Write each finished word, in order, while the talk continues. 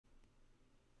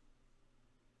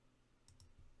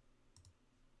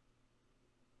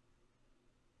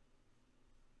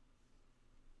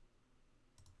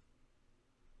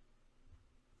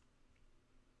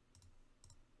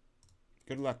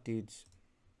Good luck, dudes.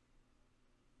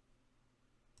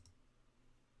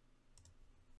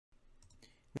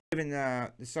 We live in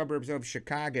the suburbs of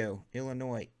Chicago,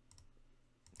 Illinois.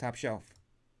 Top shelf.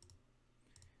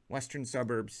 Western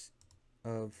suburbs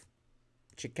of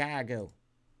Chicago.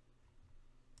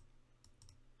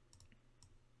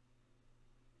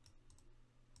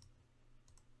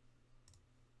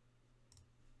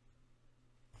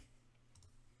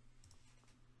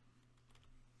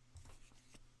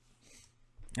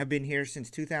 I've been here since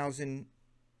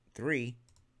 2003.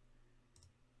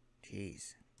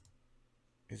 Jeez.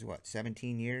 Is what,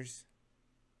 17 years?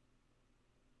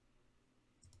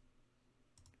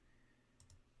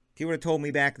 If you would have told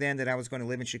me back then that I was going to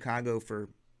live in Chicago for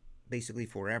basically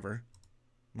forever,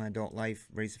 my adult life,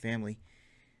 raise a family,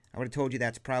 I would have told you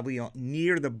that's probably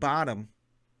near the bottom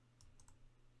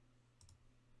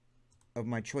of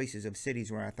my choices of cities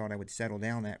where I thought I would settle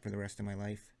down at for the rest of my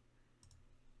life.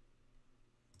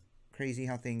 Crazy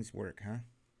how things work, huh?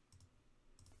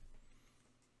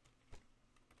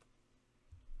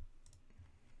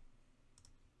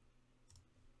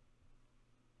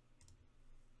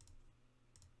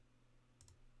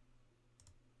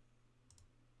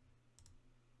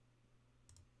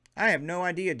 I have no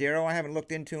idea, Daryl. I haven't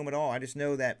looked into them at all. I just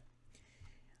know that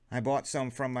I bought some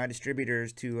from my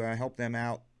distributors to help them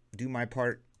out, do my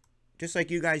part. Just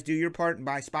like you guys do your part and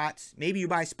buy spots. Maybe you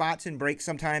buy spots and breaks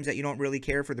sometimes that you don't really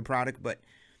care for the product, but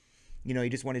you know, you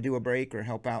just want to do a break or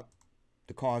help out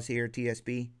the cause here,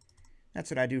 TSB.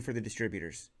 That's what I do for the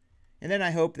distributors. And then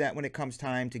I hope that when it comes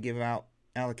time to give out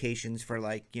allocations for,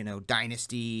 like, you know,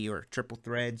 Dynasty or Triple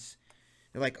Threads,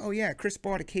 they're like, oh yeah, Chris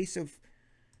bought a case of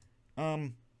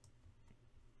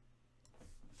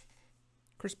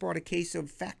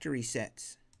factory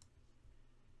sets.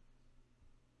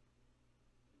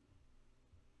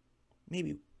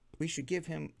 Maybe we should give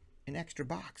him an extra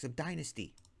box of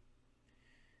Dynasty.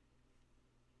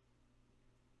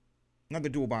 Another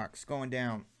dual box going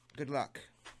down. Good luck.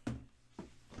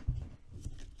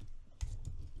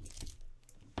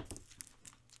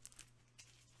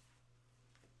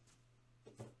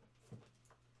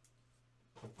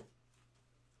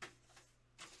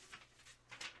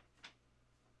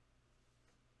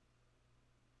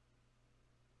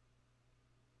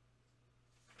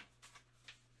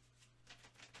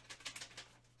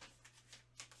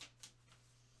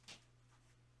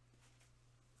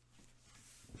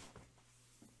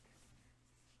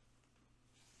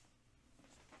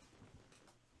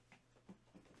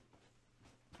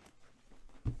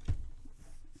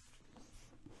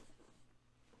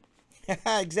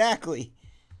 Exactly.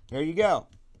 There you go.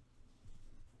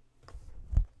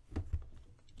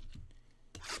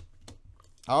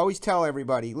 I always tell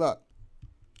everybody, look,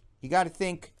 you got to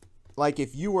think like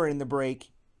if you were in the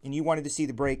break and you wanted to see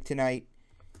the break tonight.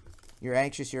 You're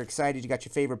anxious, you're excited, you got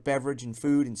your favorite beverage and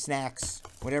food and snacks,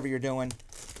 whatever you're doing.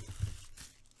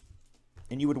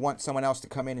 And you would want someone else to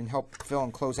come in and help fill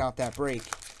and close out that break.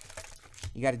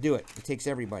 You got to do it. It takes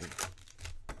everybody.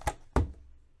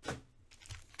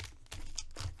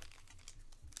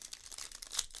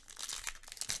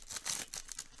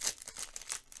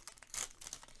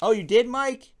 Oh, you did,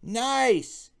 Mike?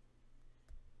 Nice.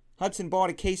 Hudson bought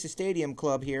a case of Stadium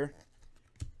Club here.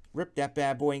 Ripped that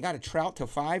bad boy and got a Trout to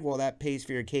 5. Well, that pays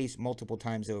for your case multiple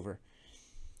times over.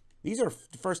 These are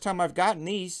the first time I've gotten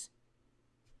these.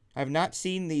 I've not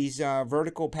seen these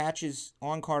vertical patches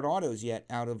on-card autos yet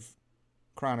out of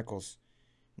Chronicles.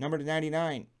 Number to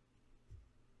 99.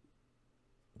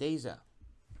 Deza.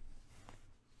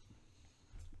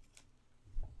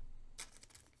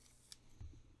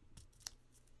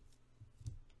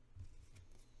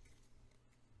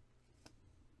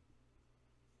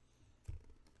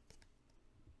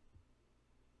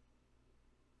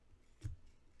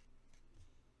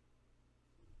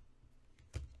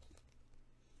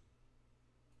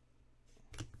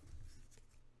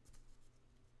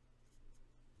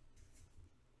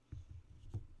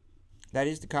 That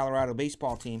is the Colorado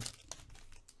baseball team.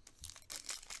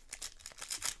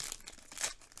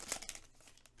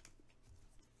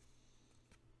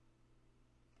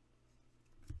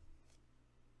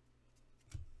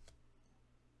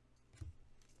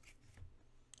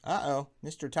 Uh-oh.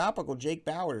 Mr. Topical, Jake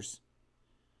Bowers.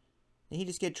 Did he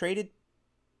just get traded?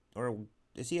 Or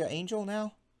is he an Angel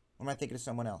now? Or am I thinking of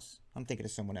someone else? I'm thinking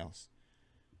of someone else.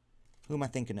 Who am I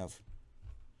thinking of?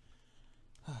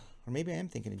 Or maybe I am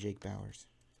thinking of Jake Bowers.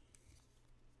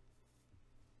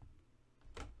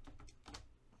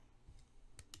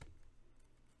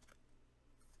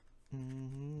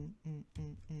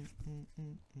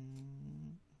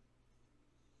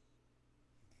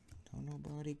 Don't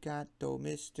nobody got though,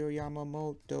 Mr.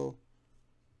 Yamamoto.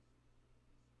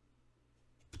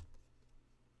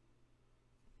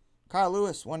 Kyle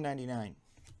Lewis, 199.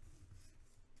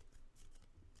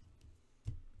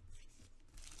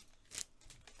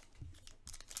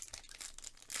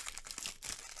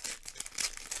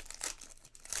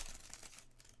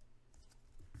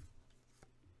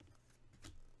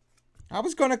 I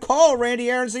was going to call Randy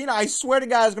Aronzina. I swear to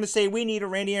God, I was going to say we need a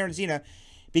Randy Aronzina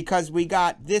because we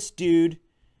got this dude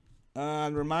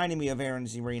reminding me of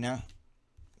Aronzina.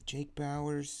 Jake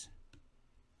Bowers.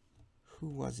 Who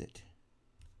was it?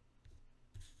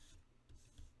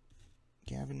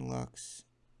 Gavin Lux.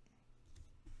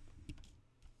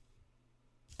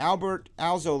 Albert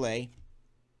Alzolay.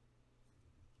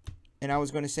 And I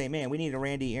was going to say, man, we need a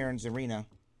Randy Aronzina.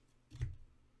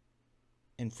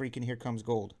 And freaking here comes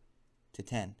gold. To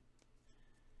 10.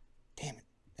 Damn it.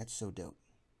 That's so dope.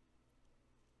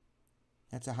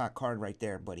 That's a hot card right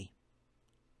there, buddy.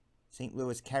 St.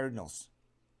 Louis Cardinals.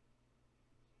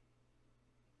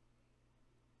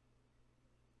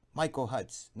 Michael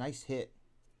Hutz. Nice hit.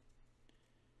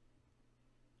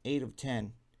 8 of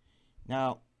 10.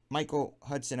 Now, Michael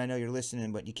Hudson, I know you're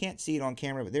listening, but you can't see it on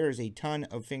camera, but there is a ton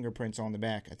of fingerprints on the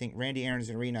back. I think Randy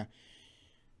Aronzina,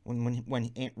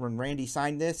 when Randy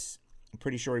signed this, I'm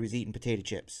pretty sure he was eating potato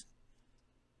chips.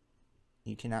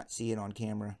 You cannot see it on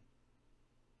camera.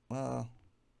 Well,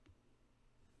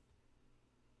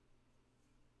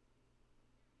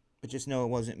 but just know it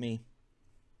wasn't me.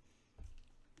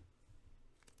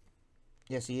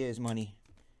 Yes, he is money.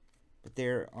 But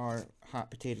there are hot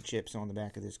potato chips on the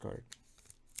back of this card.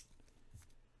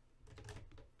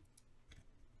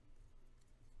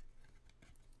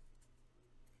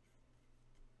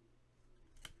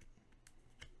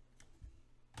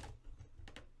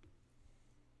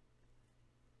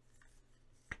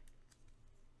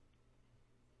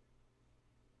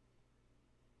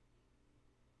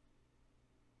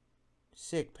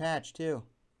 Sick patch, too.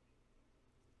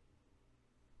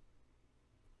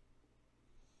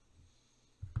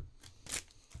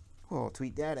 Well, I'll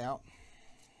tweet that out.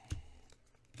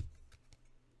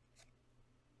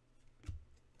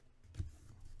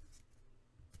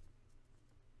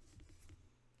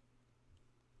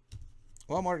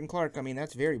 Well, Martin Clark, I mean,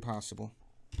 that's very possible.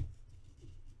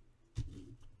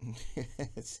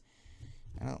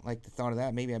 I don't like the thought of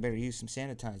that. Maybe I better use some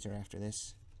sanitizer after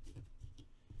this.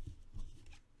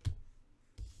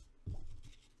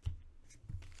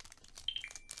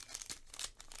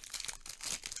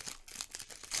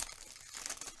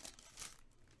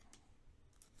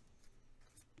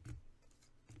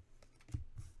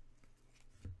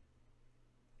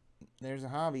 There's a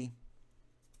hobby.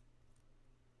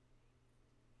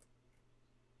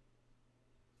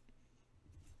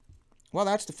 Well,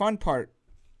 that's the fun part,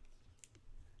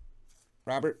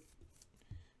 Robert.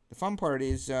 The fun part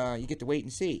is you get to wait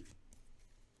and see.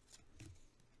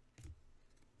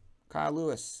 Kyle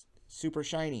Lewis, super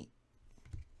shiny,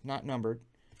 not numbered.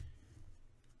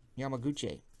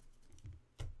 Yamaguchi.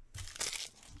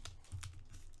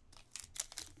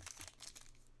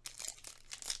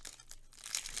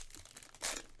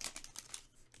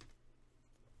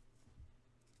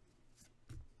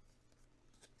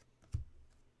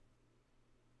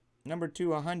 Number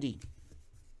 2, a Hundy.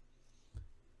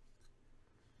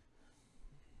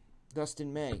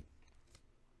 Dustin May.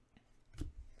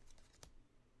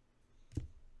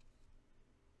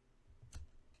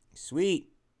 Sweet.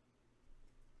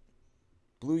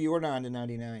 Blue Jordan to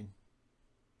 99.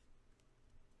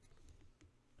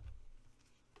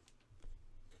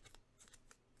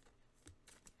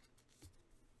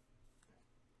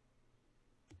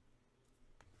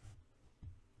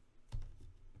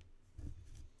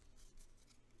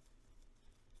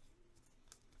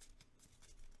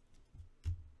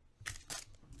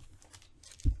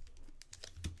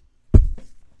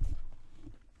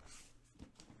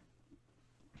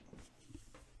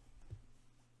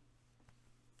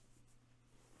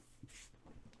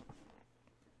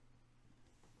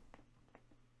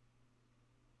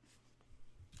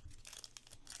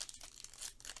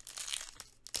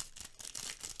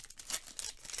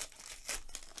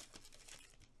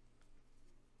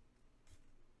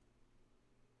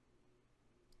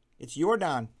 It's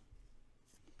Jordan.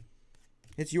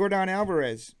 It's Jordan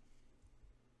Alvarez.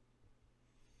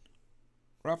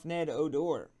 Roughneck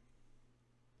Odor.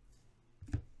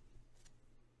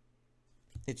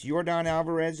 It's Jordan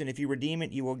Alvarez, and if you redeem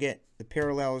it, you will get the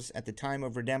parallels at the time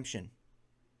of redemption.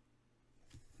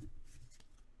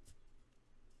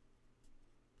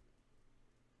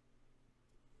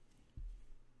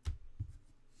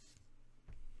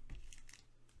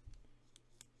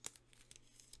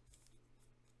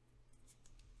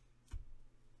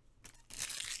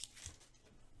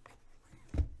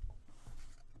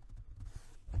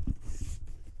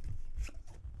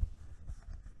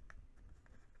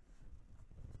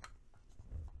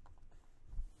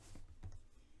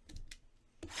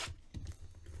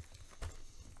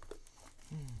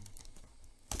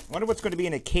 Wonder what's going to be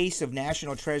in a case of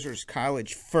National Treasures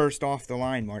College first off the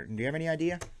line, Martin. Do you have any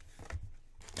idea?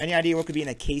 Any idea what could be in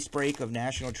a case break of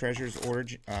National Treasures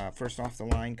first off the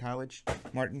line college,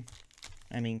 Martin?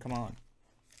 I mean, come on.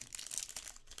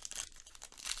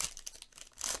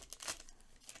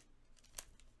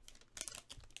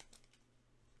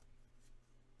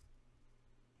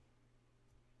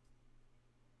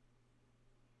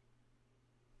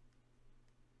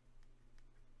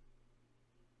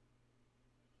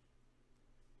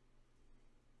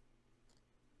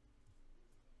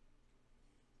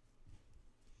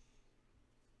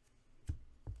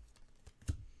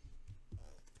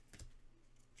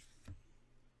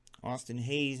 Austin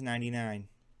Hayes, 99.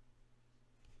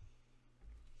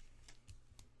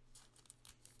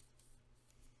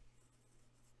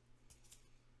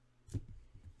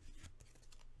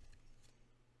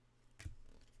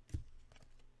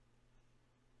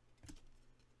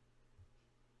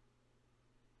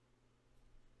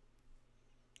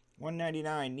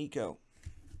 $199, Nico.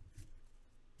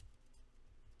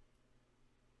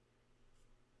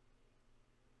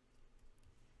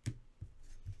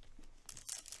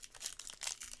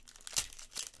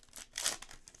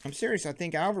 I'm serious. I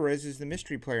think Alvarez is the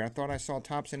mystery player. I thought I saw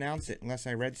Topps announce it, unless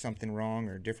I read something wrong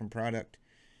or a different product.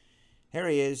 Here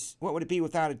he is. What would it be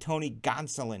without a Tony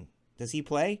Gonsolin? Does he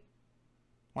play?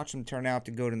 Watch him turn out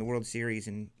to go to the World Series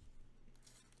and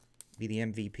be the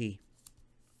MVP.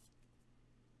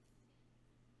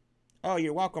 Oh,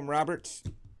 you're welcome, Roberts.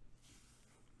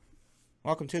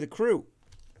 Welcome to the crew.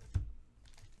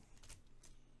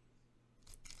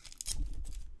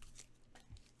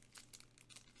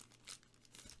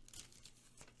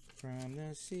 From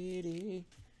the city.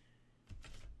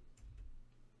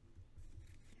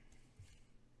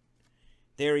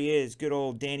 There he is. Good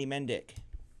old Danny Mendick.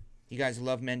 You guys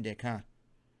love Mendick, huh?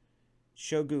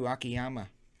 Shogu Akiyama.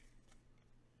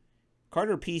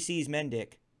 Carter PC's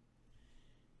Mendick.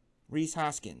 Reese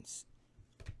Hoskins.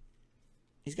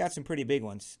 He's got some pretty big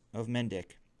ones of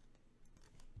Mendick.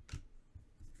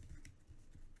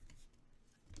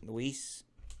 Lewis.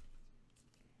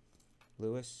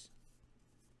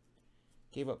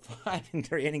 Gave up 5 in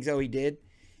 3 innings. Oh, he did?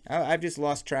 I've just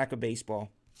lost track of baseball.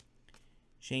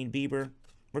 Shane Bieber.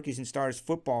 Rookies and Stars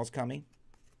football's coming.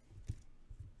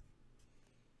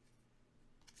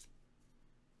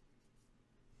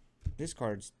 This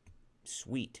card's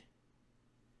sweet.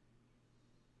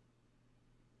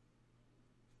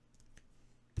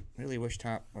 Really wish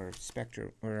Top or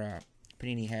Spectre or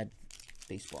Panini had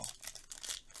baseball.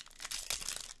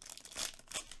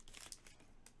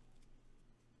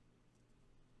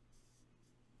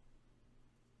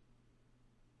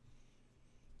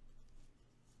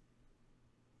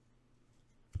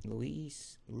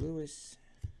 Lewis.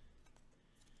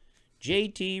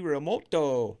 JT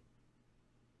Realmuto.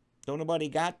 Don't nobody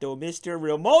got though, Mr.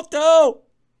 Realmuto.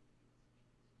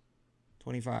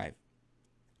 25.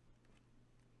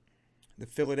 The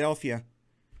Philadelphia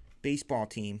baseball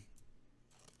team.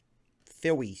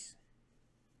 Phillies.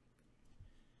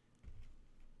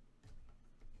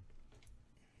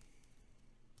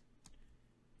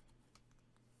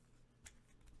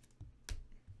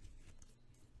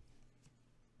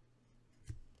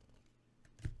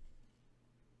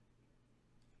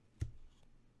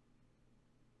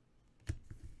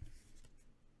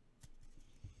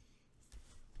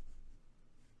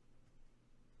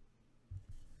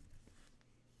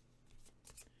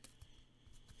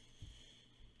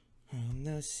 From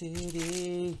the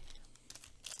city.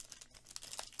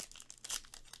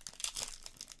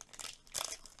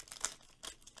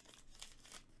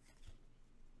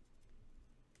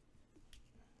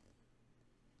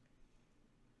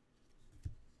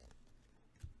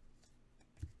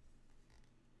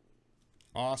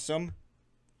 Awesome.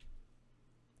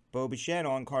 Bo Bichette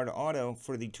on card auto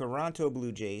for the Toronto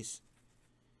Blue Jays.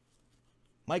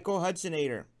 Michael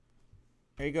Hudsonator.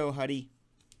 There you go, Huddy.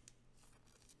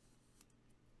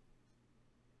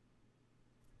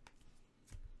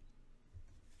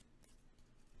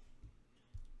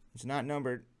 It's not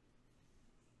numbered,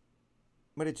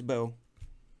 but it's Bo.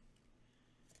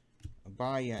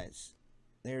 Baez.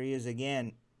 There he is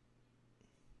again.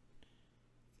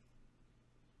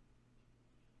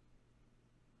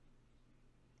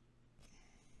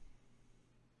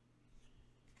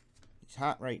 He's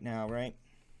hot right now, right?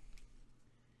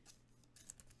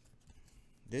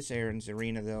 This Aaron's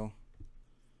Arena, though,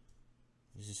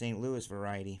 is the St. Louis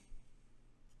variety.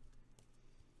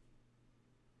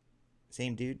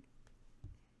 Same dude.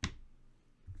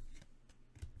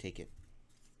 Take it.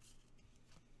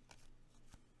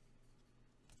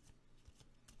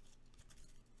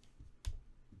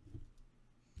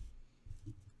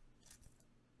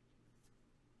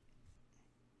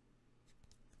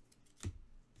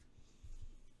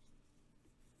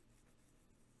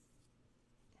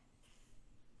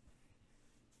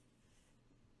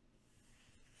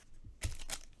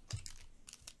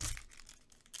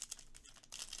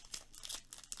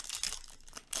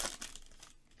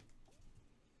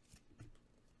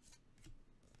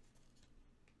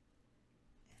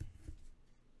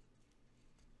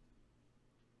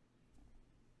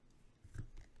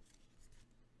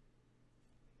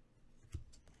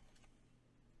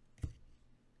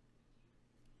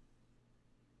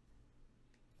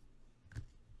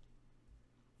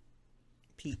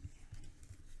 Pete.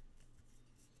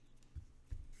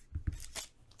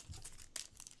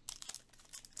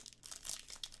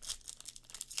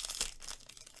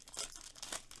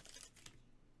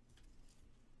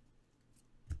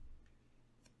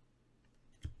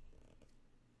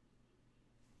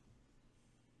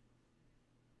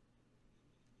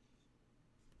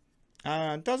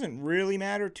 Doesn't really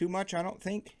matter too much, I don't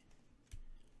think.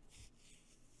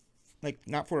 Like,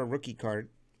 not for a rookie card.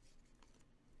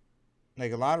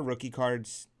 Like, a lot of rookie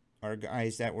cards are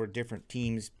guys that were different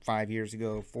teams 5 years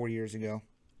ago, 4 years ago.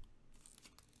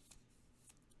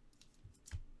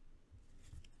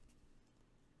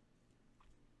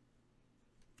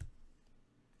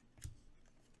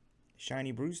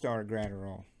 Shiny Brewstar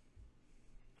Gratterall.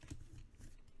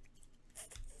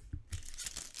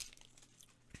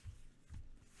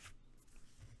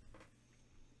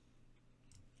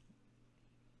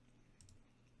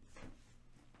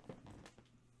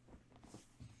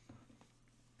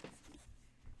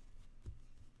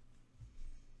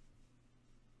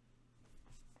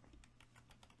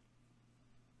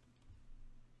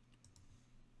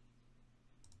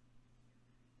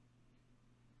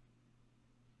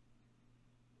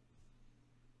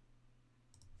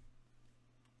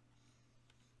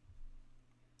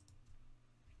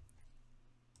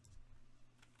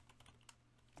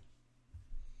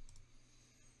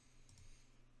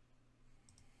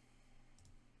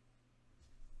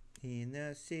 In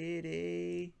the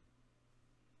city.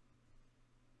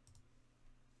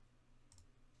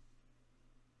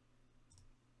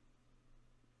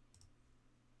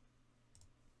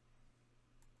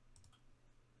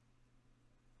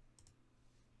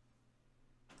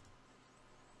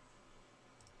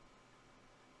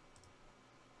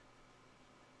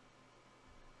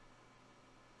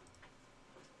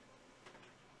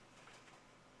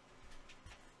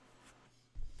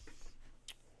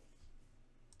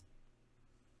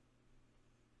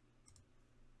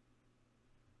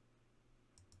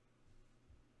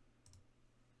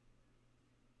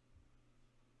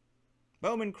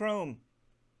 Bowman Chrome.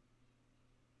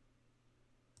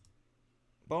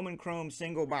 Bowman Chrome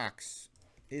single box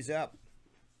is up.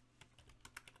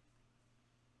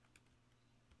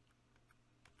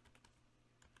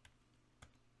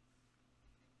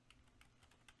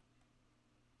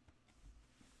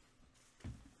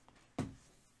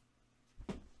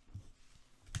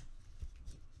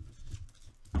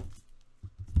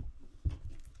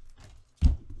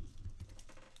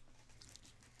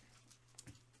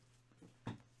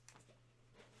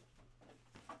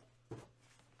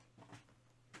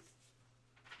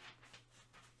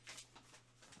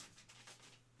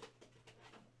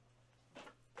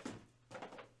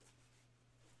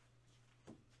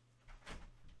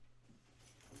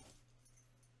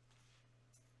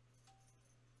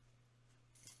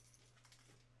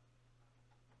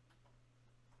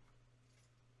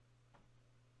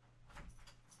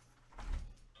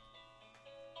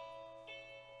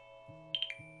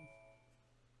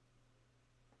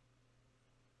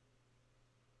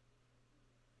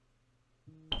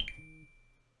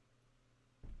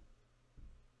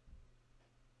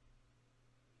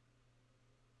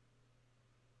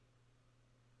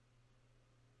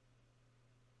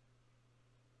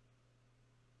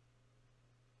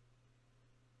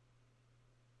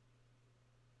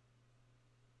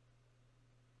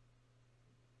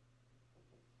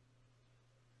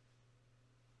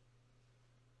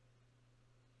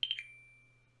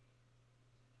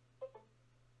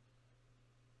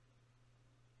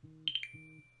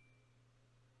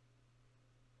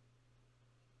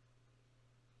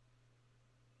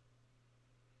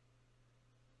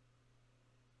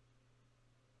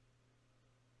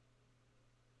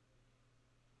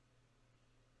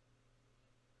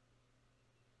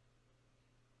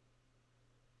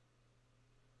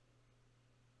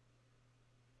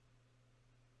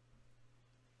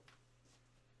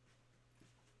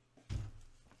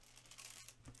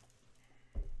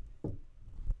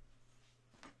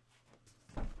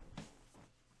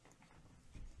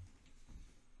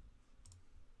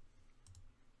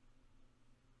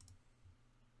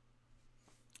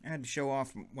 I had to show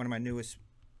off one of my newest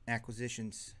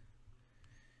acquisitions.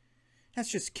 That's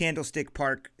just Candlestick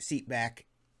Park seat back,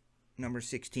 number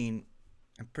 16.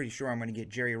 I'm pretty sure I'm going to get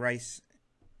Jerry Rice,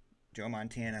 Joe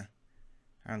Montana.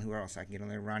 I don't know who else I can get on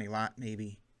there. Ronnie Lott,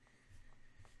 maybe.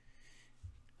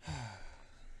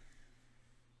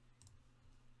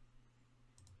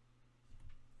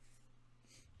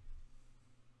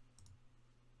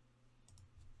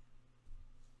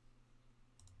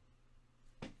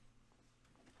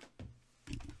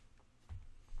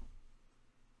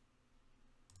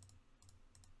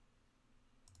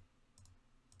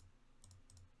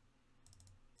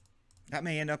 That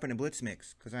may end up in a blitz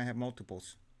mix because I have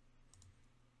multiples.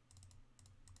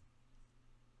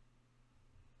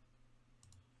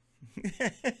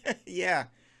 Yeah.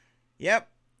 Yep.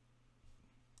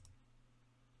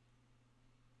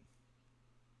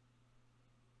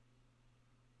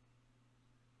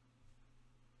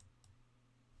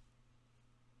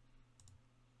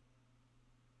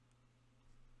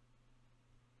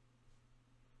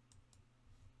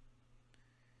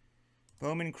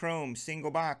 Bowman Chrome,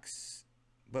 single box,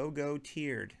 BOGO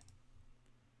tiered.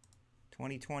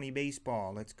 2020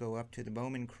 baseball. Let's go up to the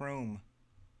Bowman Chrome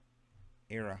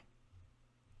era.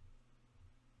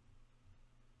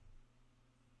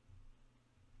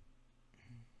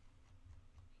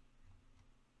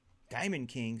 Diamond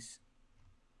Kings.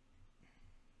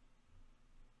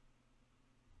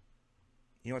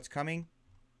 You know what's coming?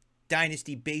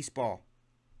 Dynasty Baseball.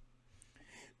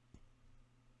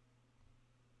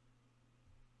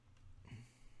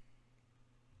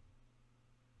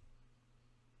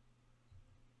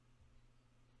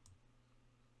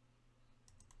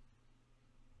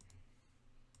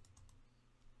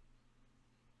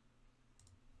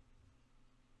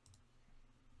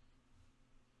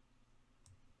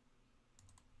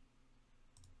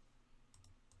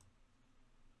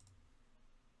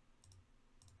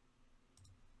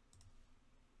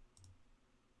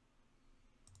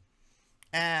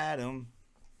 Adam.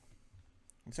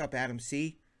 What's up, Adam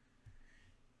C?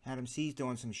 Adam C's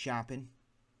doing some shopping.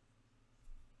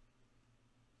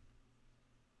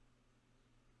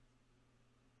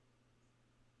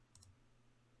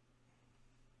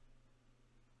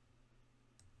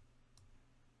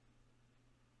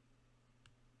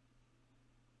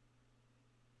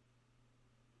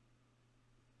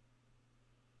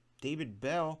 David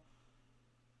Bell.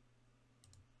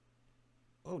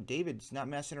 Oh, David's not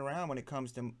messing around when it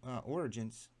comes to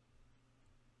Origins.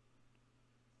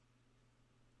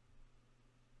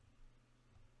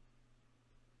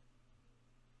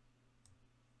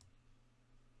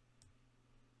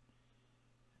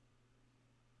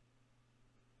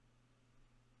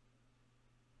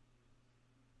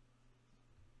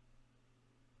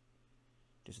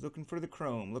 Just looking for the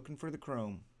chrome, looking for the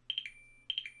chrome.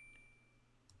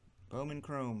 Bowman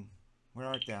Chrome, where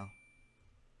art thou?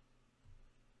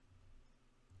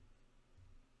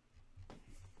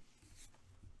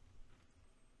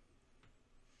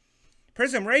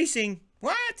 Prism Racing,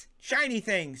 what? Shiny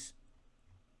things.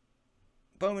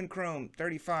 Bowman Chrome,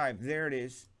 35, there it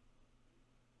is.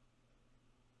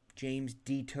 James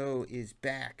Dito is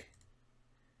back.